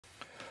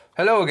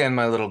Hello again,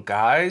 my little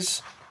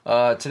guys.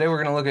 Today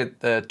we're going to look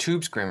at the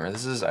Tube Screamer.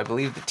 This is, I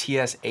believe, the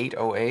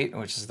TS808,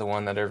 which is the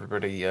one that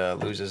everybody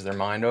loses their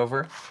mind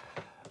over.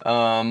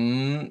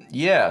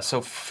 Yeah,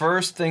 so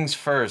first things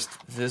first,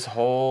 this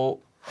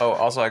whole... Oh,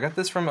 also, I got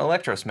this from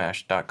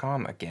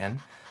electrosmash.com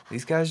again.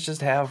 These guys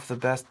just have the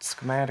best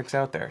schematics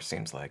out there,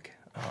 seems like.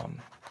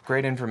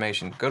 Great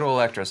information. Go to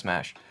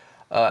Electrosmash.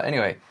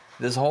 Anyway,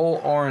 this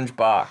whole orange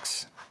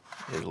box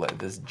is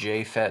this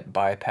JFET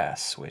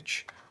bypass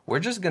switch. We're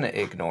just going to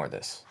ignore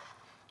this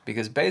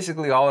because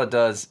basically all it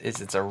does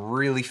is it's a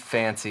really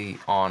fancy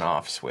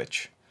on-off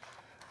switch.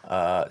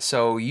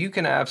 So you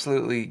can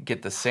absolutely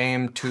get the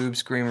same Tube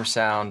Screamer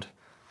sound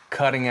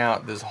cutting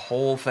out this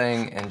whole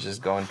thing and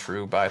just going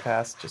true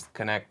bypass. Just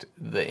connect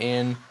the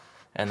in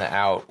and the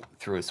out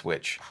through a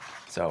switch.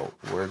 So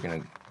we're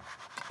going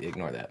to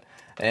ignore that.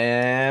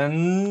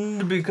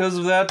 And because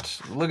of that,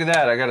 look at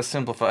that, I got a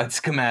simplified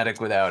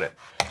schematic without it.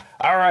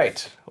 All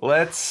right,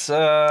 let's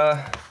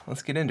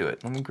get into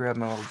it. Let me grab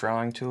my little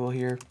drawing tool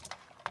here.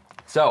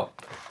 So,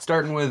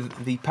 starting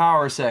with the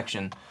power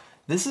section.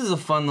 This is a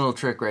fun little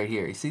trick right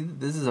here. You see,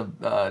 this is a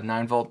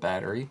 9-volt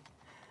battery,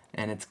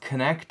 and it's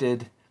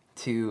connected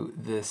to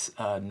this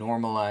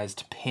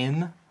normalized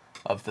pin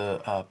of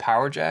the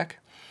power jack.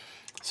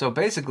 So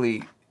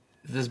basically,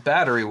 this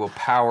battery will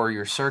power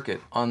your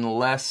circuit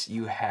unless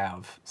you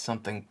have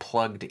something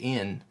plugged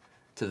in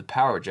to the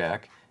power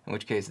jack, in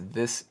which case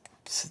this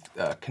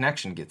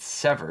connection gets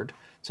severed,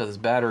 so this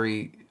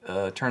battery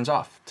turns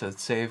off to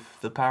save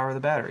the power of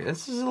the battery.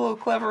 This is a little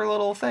clever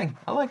little thing.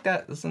 I like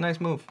that. This is a nice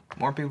move.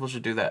 More people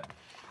should do that.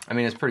 I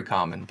mean, it's pretty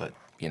common, but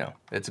you know,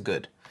 it's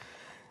good.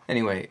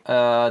 Anyway,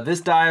 this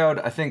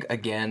diode, I think,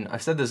 again, I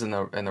said this in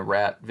the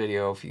rat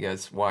video, if you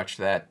guys watched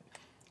that.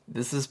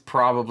 This is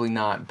probably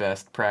not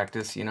best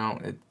practice, you know.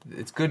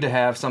 It's good to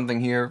have something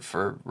here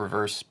for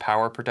reverse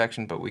power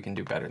protection, but we can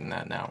do better than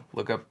that now.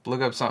 Look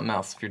up something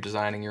else if you're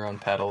designing your own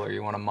pedal or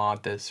you want to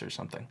mod this or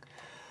something.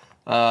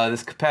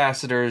 This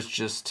capacitor is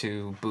just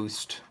to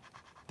boost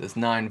this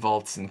 9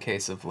 volts in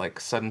case of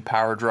like sudden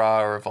power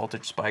draw or a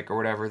voltage spike or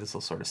whatever. This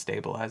will sort of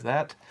stabilize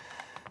that.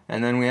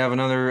 And then we have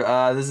another,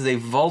 this is a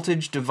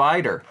voltage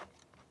divider,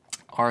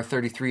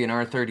 R33 and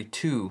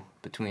R32,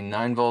 between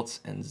 9 volts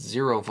and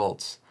 0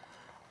 volts.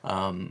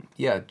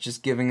 Yeah,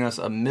 just giving us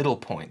a middle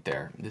point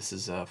there. This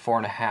is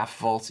 4.5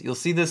 volts. You'll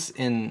see this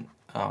in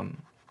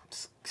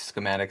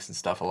schematics and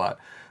stuff a lot,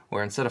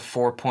 where instead of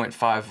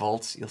 4.5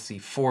 volts, you'll see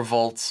 4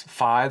 volts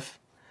 5.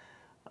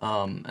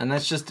 And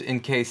that's just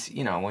in case,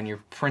 you know, when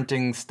you're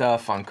printing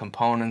stuff on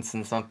components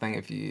and something,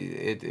 if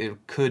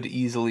it could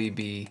easily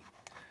be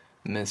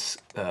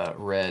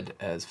misread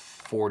as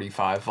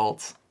 45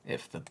 volts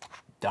if the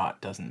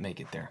dot doesn't make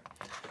it there.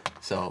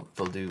 So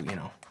they'll do, you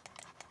know,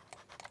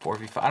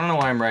 4v5. I don't know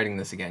why I'm writing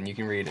this again. You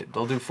can read it.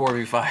 They'll do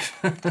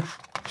 4v5.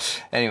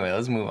 Anyway,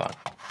 let's move on.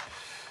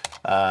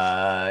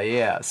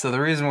 Yeah, so the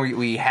reason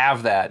we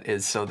have that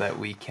is so that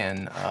we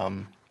can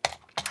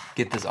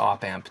get this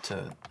op amp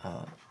to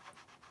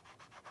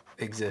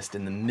exist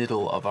in the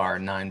middle of our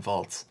 9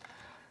 volts.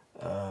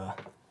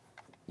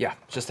 Yeah,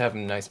 just to have a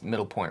nice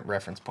middle point,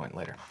 reference point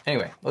later.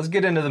 Anyway, let's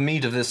get into the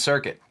meat of this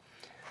circuit.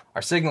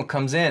 Our signal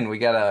comes in. We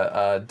got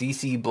a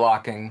DC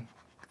blocking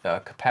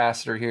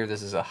capacitor here.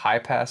 This is a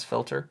high-pass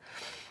filter,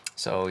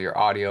 so your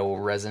audio will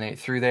resonate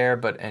through there,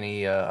 but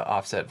any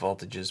offset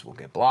voltages will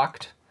get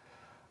blocked.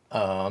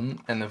 And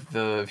if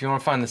you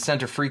want to find the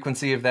center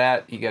frequency of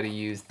that, you got to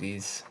use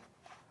these.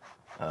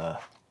 You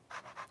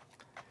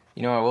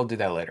know, I will do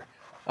that later.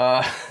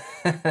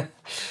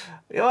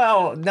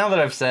 Well, now that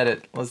I've said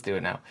it, let's do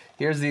it now.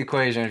 Here's the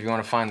equation if you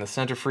want to find the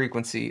center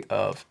frequency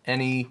of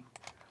any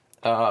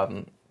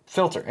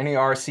filter, any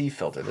RC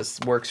filter. This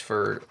works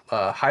for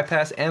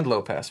high-pass and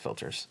low-pass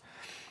filters.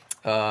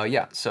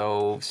 Yeah,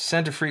 so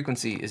center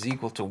frequency is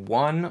equal to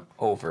 1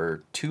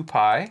 over 2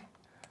 pi,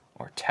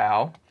 or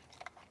tau,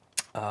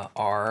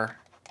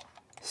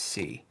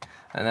 RC.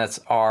 And that's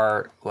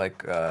R,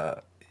 like,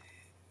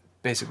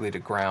 basically to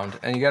ground.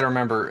 And you got to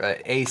remember,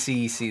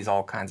 AC sees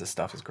all kinds of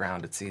stuff as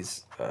ground. It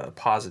sees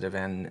positive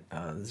and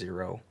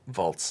 0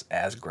 volts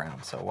as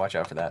ground, so watch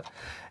out for that.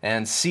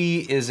 And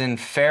C is in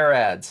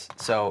farads,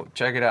 so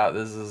check it out.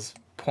 This is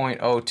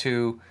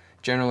 0.02.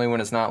 Generally,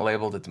 when it's not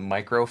labeled, it's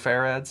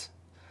microfarads.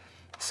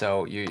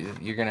 So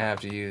you're going to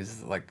have to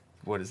use, like,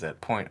 what is that,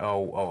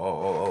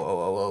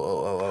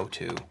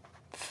 0.0000002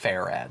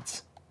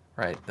 farads,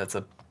 right? That's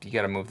you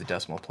got to move the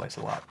decimal place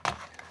a lot.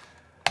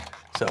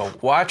 So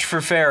watch for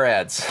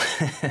farads.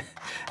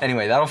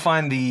 Anyway, that'll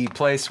find the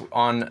place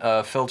on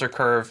a filter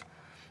curve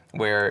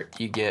where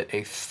you get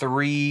a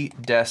 3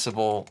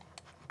 decibel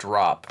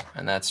drop,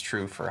 and that's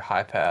true for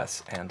high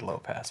pass and low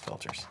pass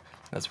filters.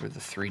 That's where the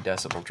 3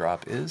 decibel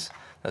drop is.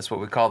 That's what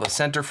we call the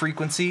center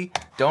frequency.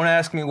 Don't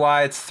ask me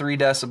why it's 3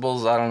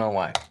 decibels. I don't know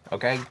why.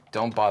 Okay?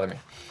 Don't bother me.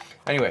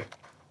 Anyway,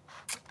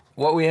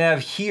 what we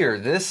have here,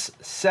 this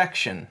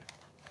section.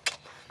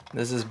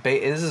 This is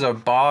a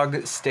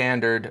bog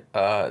standard,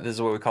 this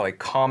is what we call a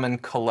common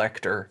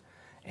collector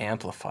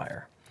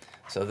amplifier.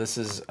 So this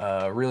is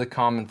a really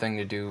common thing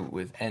to do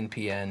with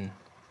NPN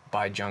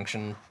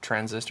bijunction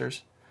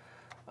transistors.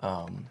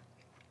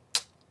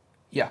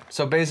 Yeah,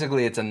 so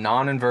basically it's a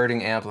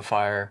non-inverting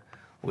amplifier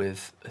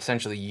with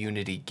essentially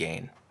unity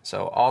gain.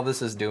 So all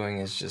this is doing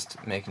is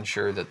just making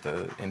sure that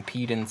the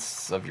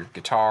impedance of your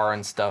guitar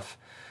and stuff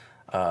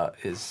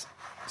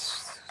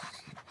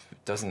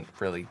doesn't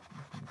really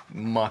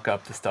muck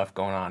up the stuff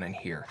going on in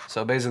here.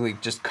 So basically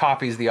just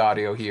copies the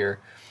audio here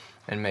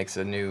and makes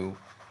a new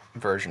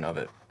version of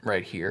it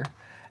right here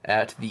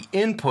at the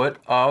input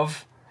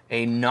of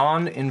a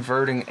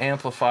non-inverting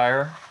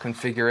amplifier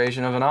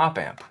configuration of an op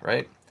amp,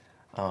 right?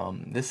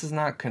 This is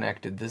not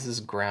connected. This is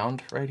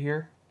ground right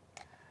here.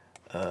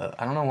 I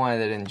don't know why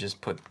they didn't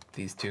just put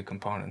these two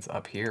components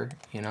up here,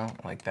 you know,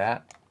 like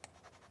that,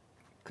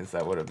 because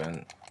that would have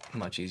been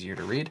much easier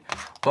to read.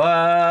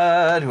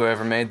 But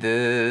whoever made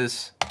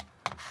this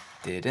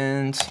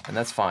didn't, and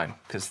that's fine,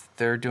 because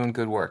they're doing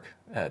good work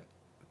at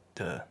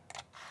the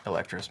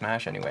Electro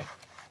Smash anyway.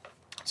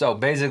 So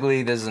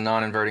basically, this is a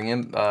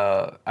non-inverting,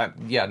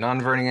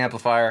 non-inverting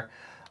amplifier,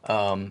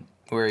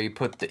 where you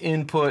put the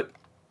input.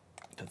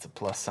 That's a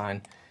plus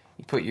sign.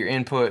 You put your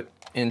input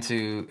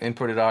into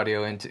inputted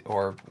audio into,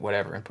 or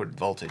whatever, input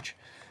voltage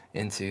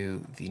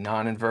into the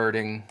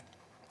non-inverting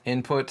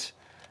input,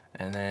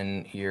 and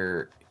then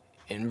your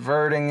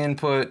inverting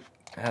input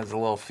has a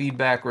little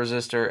feedback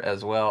resistor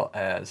as well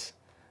as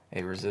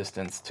a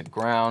resistance to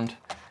ground.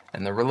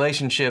 And the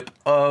relationship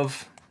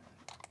of,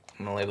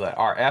 I'm gonna label that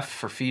RF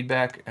for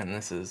feedback, and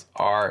this is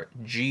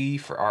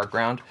RG for R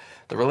ground.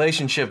 The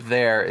relationship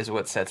there is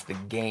what sets the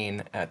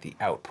gain at the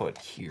output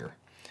here.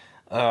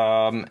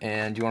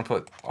 And you want to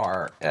put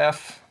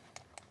RF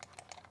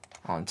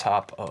on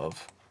top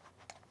of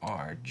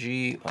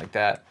RG like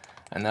that,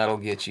 and that'll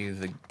get you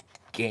the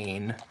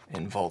gain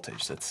in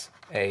voltage. That's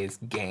A is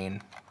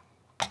gain,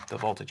 the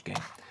voltage gain.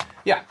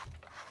 Yeah,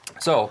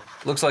 so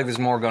looks like there's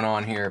more going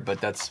on here, but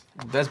that's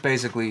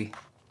basically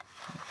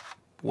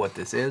what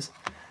this is.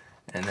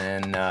 And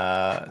then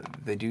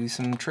they do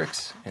some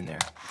tricks in there.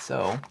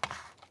 So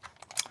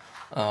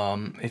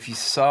if you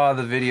saw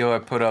the video I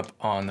put up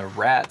on the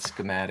rat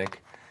schematic,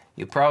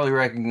 you'll probably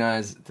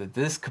recognize that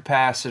this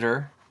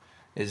capacitor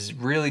is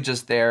really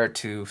just there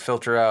to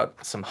filter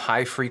out some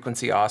high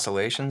frequency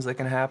oscillations that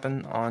can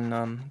happen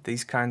on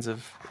these kinds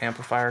of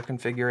amplifier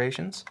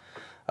configurations.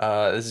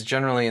 This is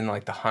generally in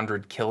like the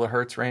 100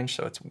 kilohertz range,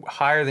 so it's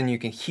higher than you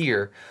can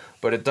hear,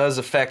 but it does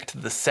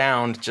affect the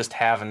sound just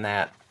having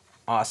that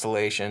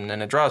oscillation,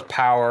 and it draws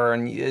power,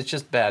 and it's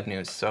just bad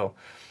news. So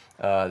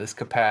this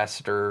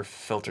capacitor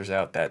filters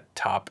out that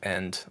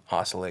top-end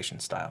oscillation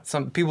style.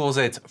 Some people will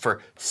say it's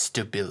for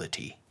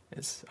stability.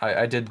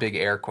 I did big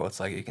air quotes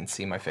like you can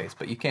see my face,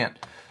 but you can't.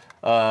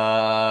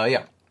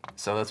 Yeah,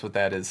 so that's what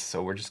that is.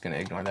 So we're just going to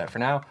ignore that for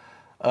now.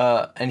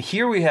 And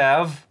here we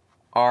have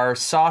our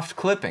soft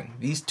clipping.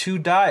 These two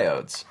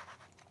diodes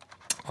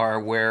are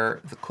where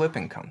the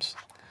clipping comes.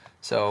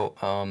 So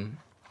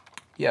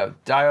yeah,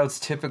 diodes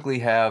typically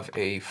have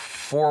a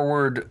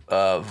forward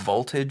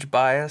voltage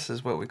bias,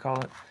 is what we call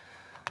it.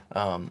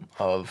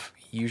 Of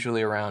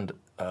usually around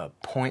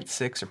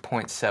 0.6 or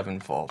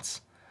 0.7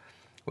 volts,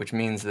 which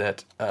means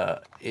that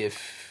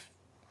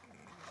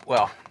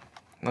well,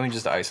 let me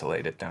just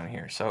isolate it down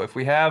here. So if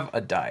we have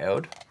a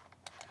diode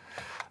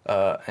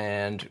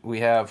and we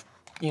have,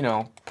 you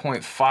know,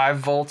 0.5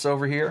 volts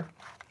over here,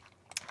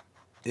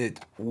 it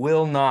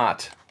will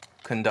not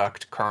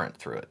conduct current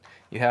through it.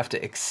 You have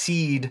to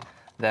exceed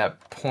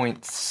that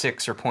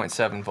 0.6 or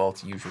 0.7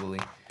 volts usually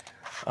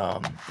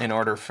in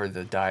order for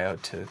the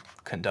diode to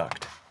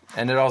conduct.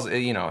 And it also,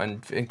 you know,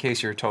 and in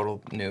case you're a total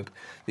noob,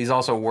 these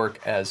also work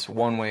as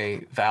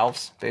one-way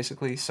valves,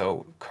 basically,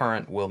 so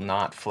current will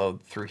not flow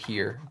through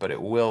here, but it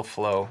will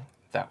flow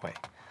that way.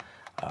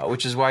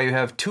 Which is why you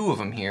have two of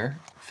them here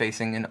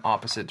facing in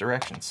opposite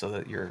directions, so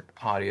that your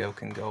audio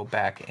can go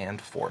back and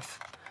forth,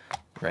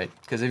 right?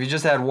 Because if you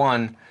just had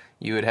one,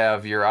 you would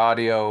have your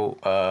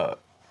audio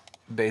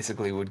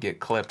basically would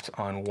get clipped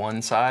on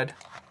one side,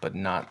 but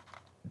not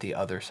the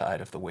other side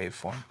of the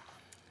waveform.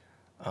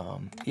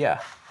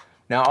 Yeah.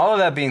 Now, all of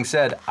that being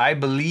said, I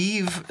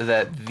believe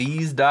that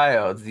these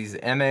diodes, these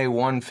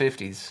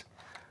MA150s,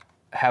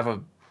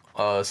 have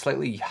a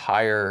slightly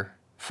higher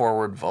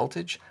forward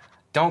voltage.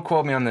 Don't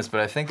quote me on this, but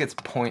I think it's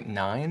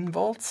 0.9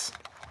 volts.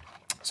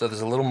 So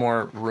there's a little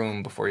more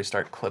room before you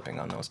start clipping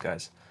on those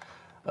guys,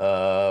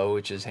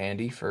 which is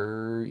handy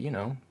for, you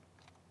know,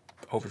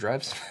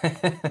 overdrives.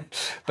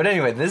 But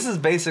anyway, this is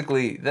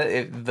basically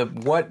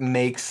what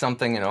makes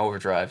something an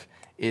overdrive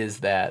is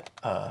that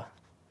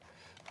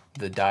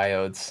the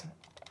diodes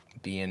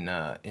be in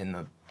the,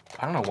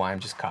 I don't know why I'm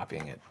just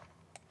copying it.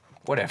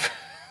 Whatever.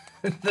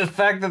 The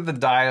fact that the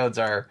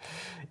diodes are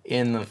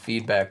in the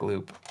feedback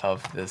loop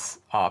of this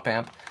op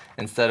amp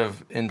instead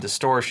of in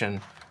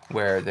distortion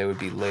where they would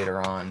be later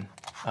on,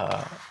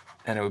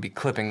 and it would be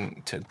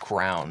clipping to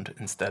ground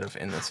instead of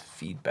in this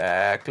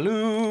feedback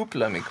loop.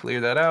 Let me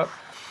clear that out.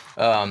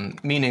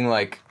 Meaning,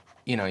 like,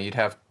 you know, you'd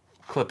have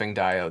clipping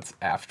diodes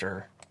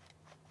after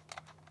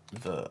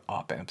the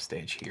op amp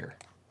stage here.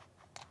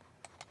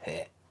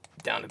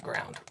 down to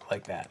ground,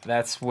 like that.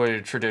 That's what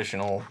a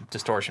traditional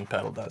distortion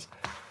pedal does.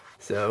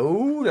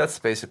 So that's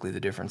basically the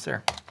difference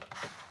there.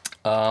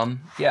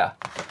 Yeah.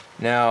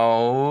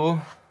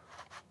 Now,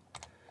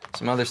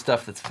 some other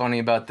stuff that's funny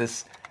about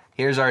this.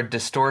 Here's our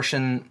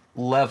distortion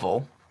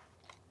level,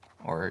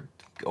 or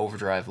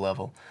overdrive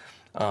level.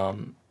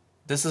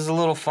 This is a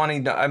little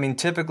funny. I mean,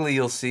 typically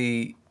you'll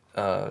see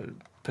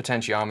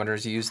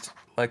potentiometers used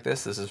like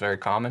this. This is very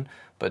common,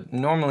 but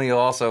normally you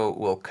also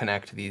will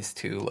connect these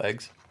two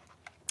legs,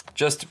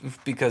 just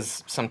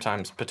because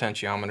sometimes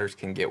potentiometers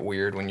can get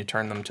weird when you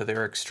turn them to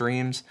their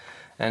extremes,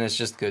 and it's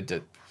just good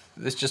to,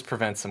 this just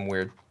prevents some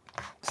weird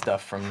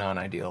stuff from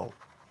non-ideal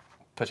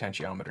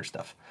potentiometer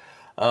stuff.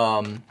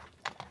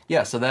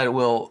 Yeah, so that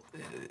will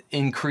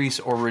increase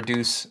or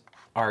reduce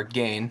our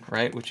gain,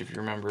 right? Which, if you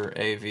remember,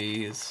 AV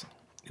is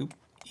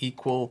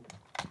equal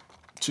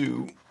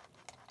to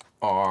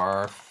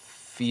our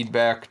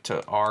feedback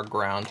to our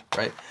ground,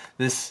 right?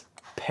 This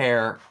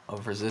pair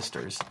of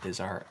resistors is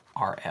our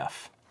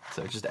RF.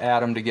 So just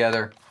add them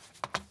together,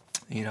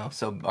 you know,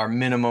 so our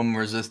minimum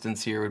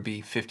resistance here would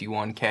be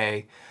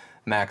 51K,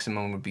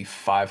 maximum would be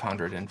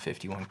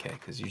 551K,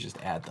 because you just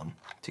add them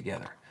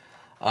together.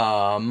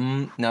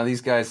 Now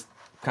these guys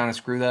kind of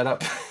screw that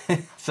up.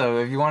 So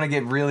if you want to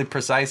get really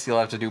precise, you'll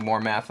have to do more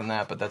math than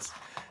that, but that's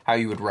how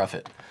you would rough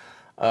it.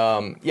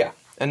 Yeah,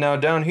 and now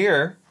down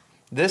here,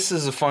 this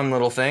is a fun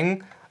little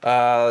thing.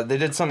 They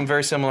did something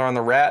very similar on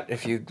the Rat,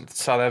 if you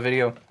saw that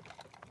video.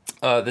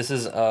 This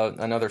is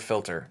another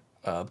filter,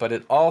 but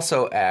it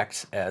also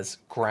acts as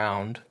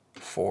ground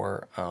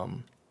for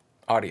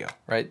audio,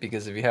 right?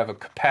 Because if you have a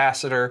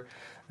capacitor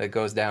that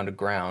goes down to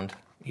ground,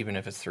 even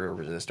if it's through a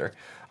resistor,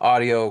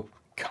 audio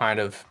kind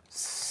of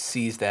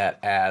sees that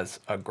as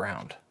a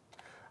ground,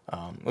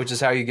 which is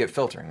how you get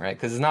filtering, right?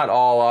 Because it's not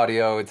all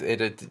audio.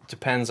 It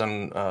depends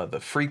on the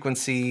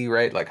frequency,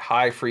 right? Like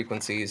high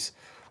frequencies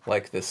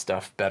like this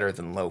stuff better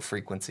than low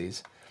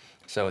frequencies.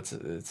 So it's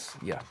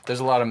yeah, there's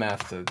a lot of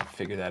math to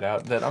figure that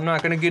out that I'm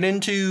not going to get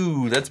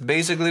into. That's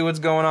basically what's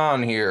going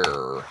on here.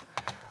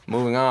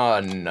 Moving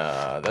on,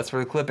 that's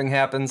where the clipping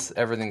happens.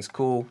 Everything's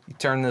cool. You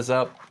turn this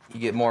up, you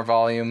get more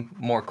volume,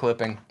 more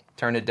clipping.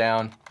 Turn it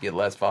down, you get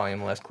less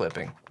volume, less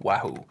clipping.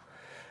 Wahoo.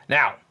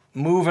 Now,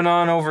 moving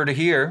on over to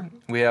here,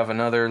 we have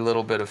another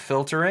little bit of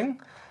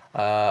filtering.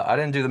 I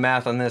didn't do the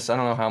math on this. I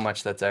don't know how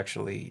much that's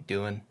actually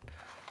doing.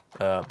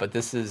 But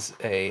this is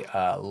a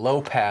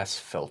low-pass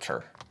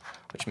filter,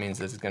 which means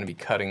this is going to be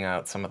cutting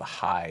out some of the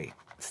high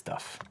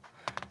stuff,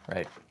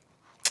 right?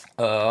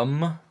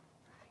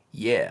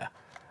 Yeah.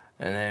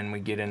 And then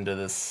we get into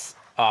this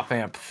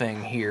op-amp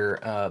thing here.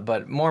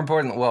 But more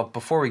important, well,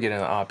 before we get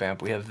into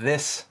op-amp, we have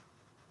this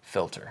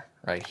filter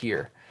right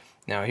here.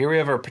 Now here we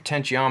have our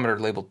potentiometer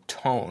labeled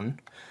tone,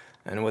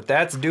 and what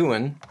that's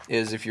doing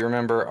is, if you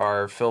remember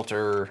our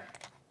filter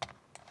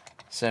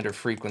center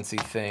frequency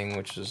thing,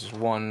 which is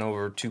 1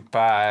 over 2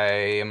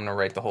 pi, I'm gonna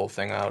write the whole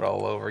thing out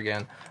all over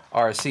again,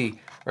 RC,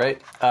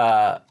 right?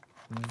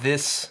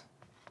 This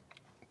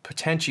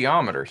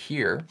potentiometer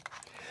here,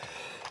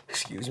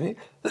 excuse me,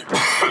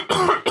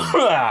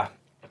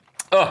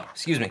 oh,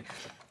 excuse me,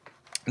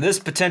 this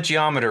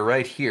potentiometer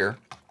right here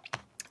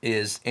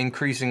is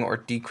increasing or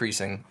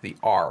decreasing the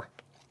R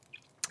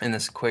in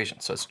this equation.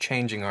 So it's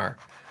changing our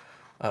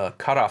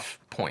cutoff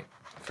point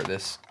for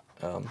this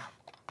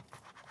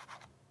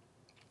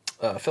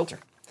filter.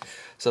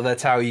 So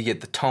that's how you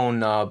get the tone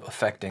knob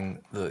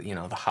affecting the, you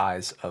know, the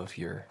highs of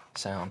your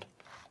sound.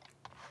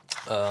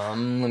 Let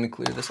me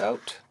clear this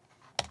out.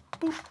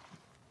 Boop.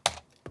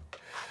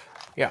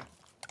 Yeah.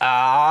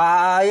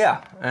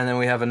 Yeah. And then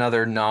we have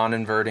another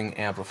non-inverting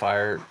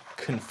amplifier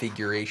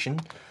configuration.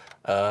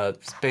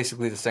 It's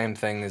basically the same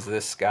thing as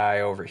this guy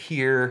over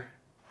here,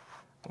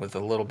 with a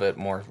little bit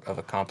more of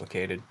a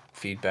complicated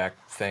feedback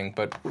thing,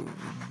 but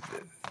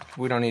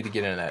we don't need to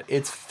get into that.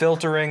 It's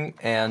filtering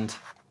and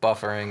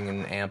buffering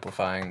and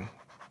amplifying.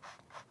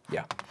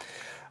 Yeah.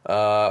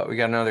 We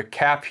got another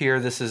cap here.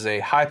 This is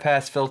a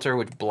high-pass filter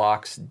which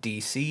blocks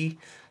DC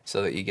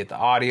so that you get the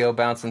audio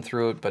bouncing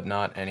through it, but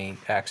not any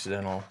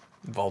accidental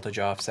voltage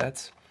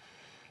offsets.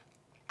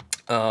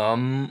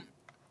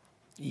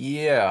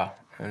 Yeah.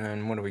 And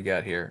then what do we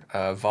got here?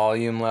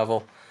 Volume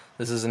level.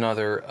 This is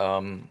another,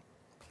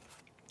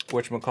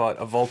 whatchamacallit,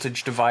 a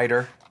voltage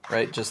divider,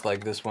 right? Just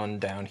like this one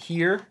down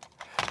here.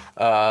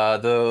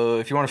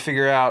 If you want to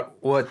figure out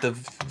what the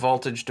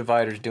voltage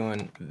divider is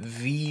doing,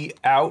 V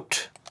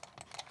out,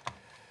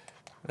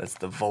 that's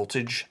the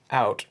voltage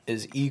out,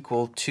 is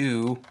equal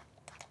to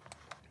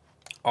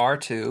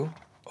R2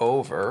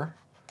 over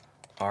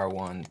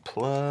R1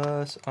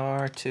 plus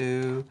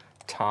R2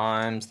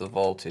 times the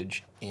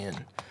voltage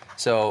in.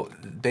 So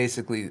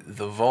basically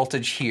the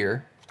voltage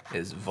here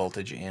is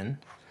voltage in.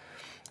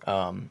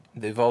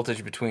 The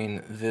voltage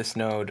between this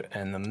node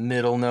and the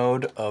middle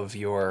node of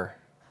your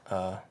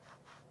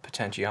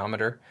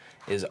potentiometer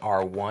is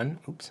R1.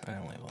 Oops, I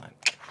didn't label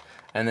that.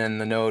 And then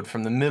the node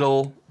from the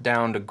middle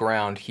down to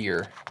ground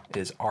here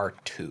is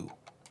R2.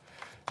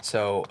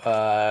 So,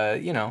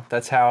 you know,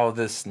 that's how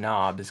this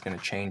knob is going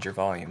to change your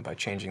volume, by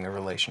changing the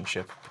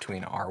relationship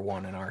between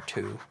R1 and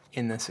R2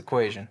 in this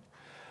equation.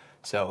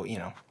 So, you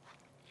know,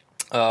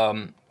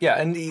 yeah,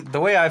 and the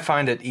way I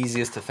find it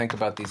easiest to think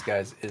about these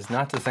guys is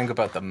not to think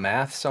about the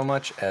math so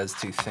much as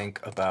to think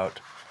about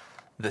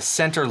the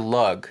center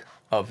lug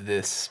of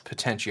this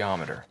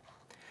potentiometer.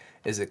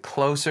 Is it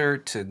closer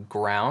to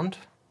ground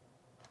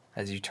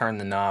as you turn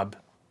the knob,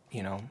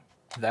 you know,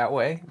 that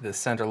way? The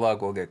center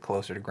lug will get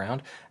closer to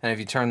ground. And if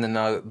you turn the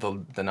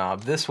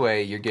knob this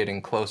way, you're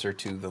getting closer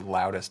to the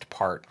loudest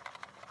part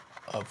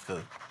of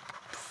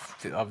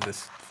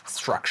this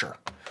structure,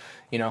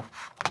 you know?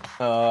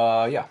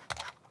 Yeah.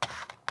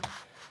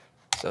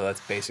 So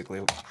that's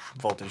basically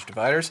voltage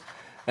dividers.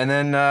 And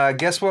then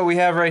guess what we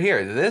have right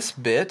here? This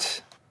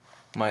bit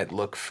might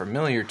look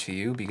familiar to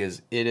you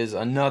because it is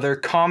another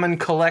common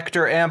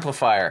collector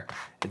amplifier.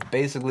 It's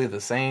basically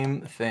the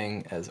same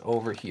thing as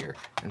over here.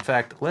 In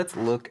fact, let's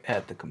look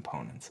at the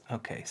components.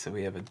 Okay, so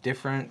we have a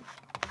different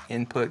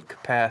input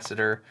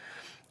capacitor.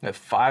 We have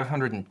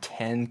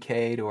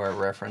 510K to our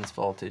reference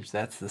voltage.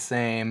 That's the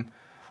same.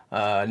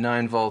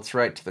 9 volts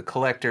right to the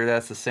collector.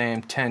 That's the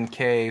same.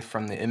 10K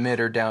from the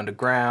emitter down to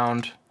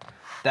ground.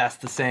 That's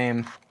the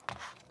same.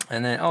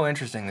 And then, oh,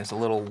 interesting, there's a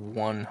little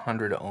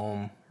 100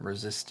 ohm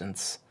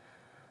resistance,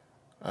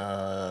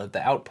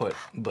 the output,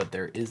 but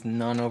there is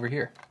none over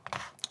here.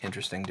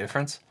 Interesting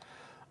difference.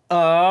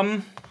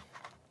 Yeah,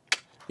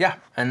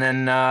 and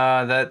then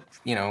that,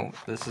 you know,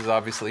 this is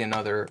obviously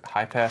another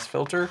high-pass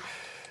filter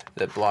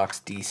that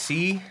blocks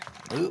DC.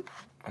 Ooh,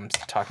 I'm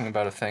talking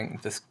about a thing,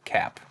 this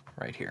cap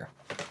right here.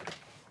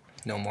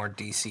 No more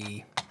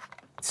DC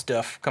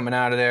stuff coming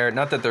out of there.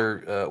 Not that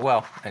they're,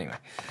 well, anyway.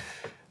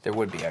 There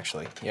would be,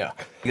 actually, yeah.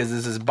 Because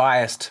this is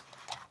biased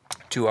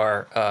to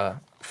our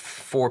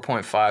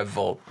 4.5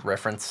 volt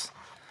reference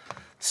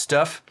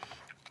stuff.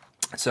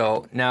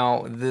 So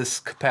now this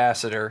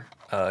capacitor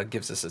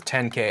gives us a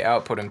 10K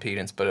output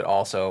impedance, but it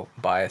also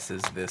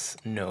biases this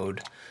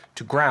node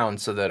to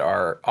ground so that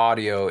our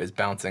audio is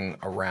bouncing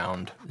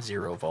around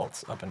 0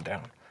 volts up and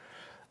down.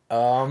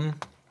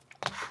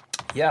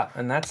 Yeah,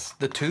 and that's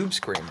the tube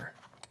screamer.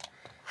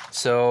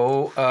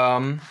 So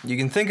you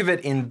can think of it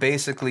in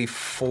basically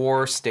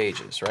 4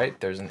 stages, right?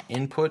 There's an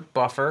input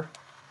buffer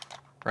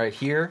right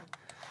here.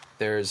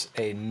 There's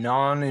a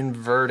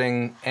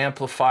non-inverting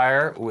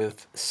amplifier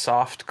with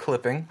soft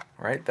clipping,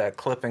 right? That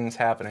clipping's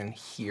happening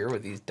here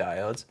with these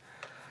diodes.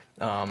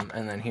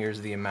 And then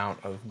here's the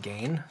amount of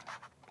gain.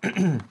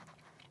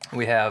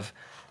 We have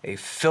a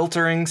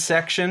filtering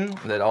section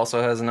that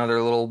also has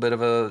another little bit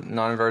of a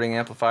non-inverting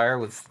amplifier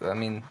with, I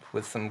mean,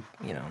 with some,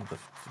 you know,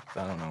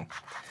 I don't know.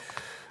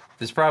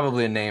 There's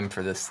probably a name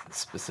for this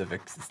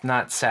specific. It's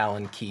not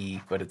Salin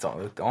key, but it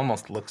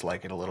almost looks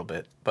like it a little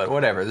bit. But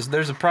whatever.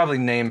 There's a probably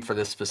name for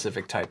this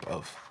specific type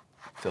of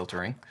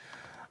filtering.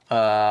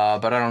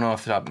 But I don't know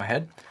off the top of my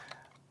head.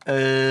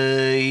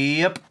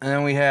 Yep. And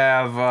then we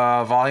have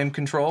volume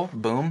control.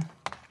 Boom.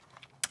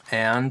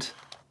 And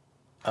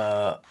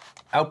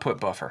output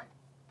buffer.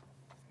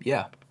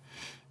 Yeah.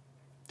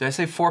 Did I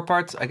say 4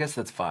 parts? I guess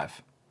that's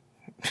 5.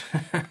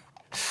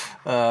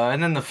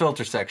 And then the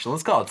filter section.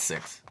 Let's call it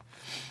 6.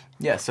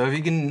 Yeah, so if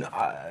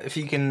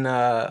you can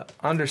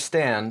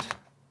understand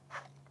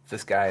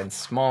this guy in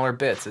smaller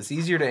bits, it's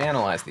easier to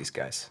analyze these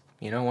guys.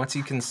 You know, once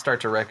you can start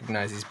to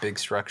recognize these big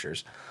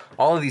structures,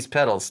 all of these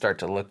pedals start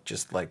to look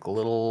just like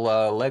little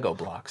Lego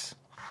blocks.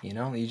 You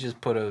know, you just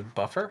put a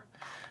buffer,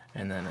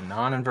 and then a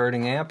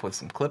non-inverting amp with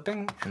some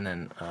clipping, and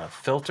then a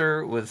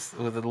filter with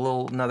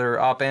another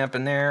op amp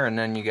in there, and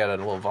then you got a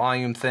little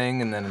volume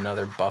thing, and then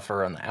another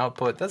buffer on the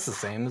output. That's the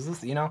same as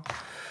this, you know.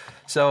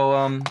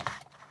 So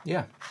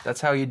yeah,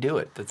 that's how you do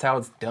it. That's how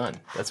it's done.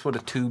 That's what a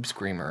tube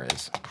screamer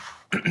is.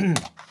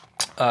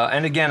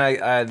 And again,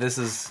 this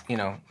is, you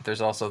know, there's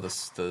also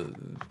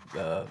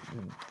the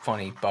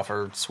funny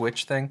buffer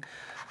switch thing,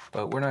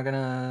 but we're not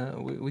gonna,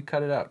 we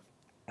cut it out.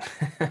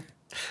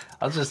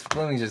 Let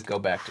me just go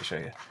back to show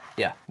you.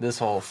 Yeah, this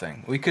whole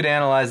thing. We could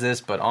analyze this,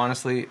 but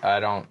honestly,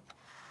 I don't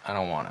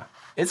wanna.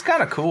 It's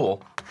kind of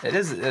cool. It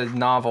is a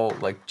novel,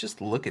 like,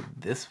 just look at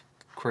this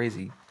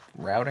crazy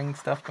routing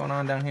stuff going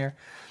on down here.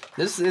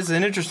 This is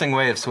an interesting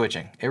way of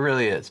switching. It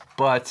really is,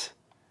 but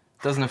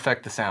it doesn't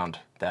affect the sound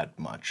that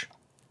much.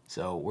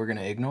 So we're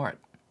gonna ignore it.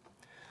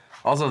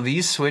 Also,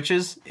 these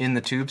switches in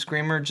the tube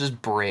screamer just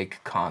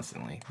break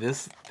constantly.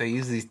 They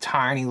use these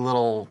tiny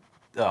little,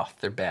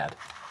 they're bad.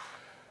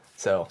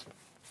 So,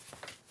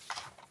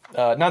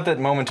 not that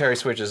momentary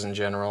switches in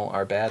general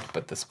are bad,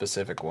 but the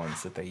specific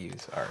ones that they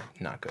use are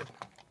not good.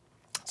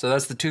 So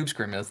that's the tube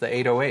screamer. That's the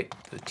 808,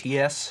 the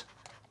TS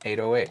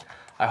 808.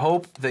 I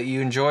hope that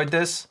you enjoyed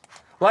this.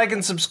 Like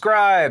and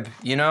subscribe,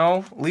 you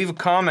know? Leave a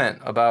comment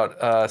about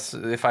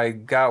if I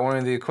got one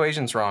of the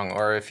equations wrong,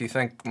 or if you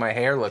think my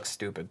hair looks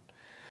stupid.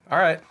 All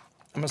right,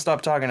 I'm gonna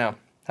stop talking now.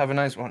 Have a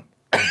nice one.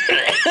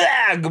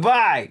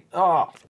 Goodbye. Oh.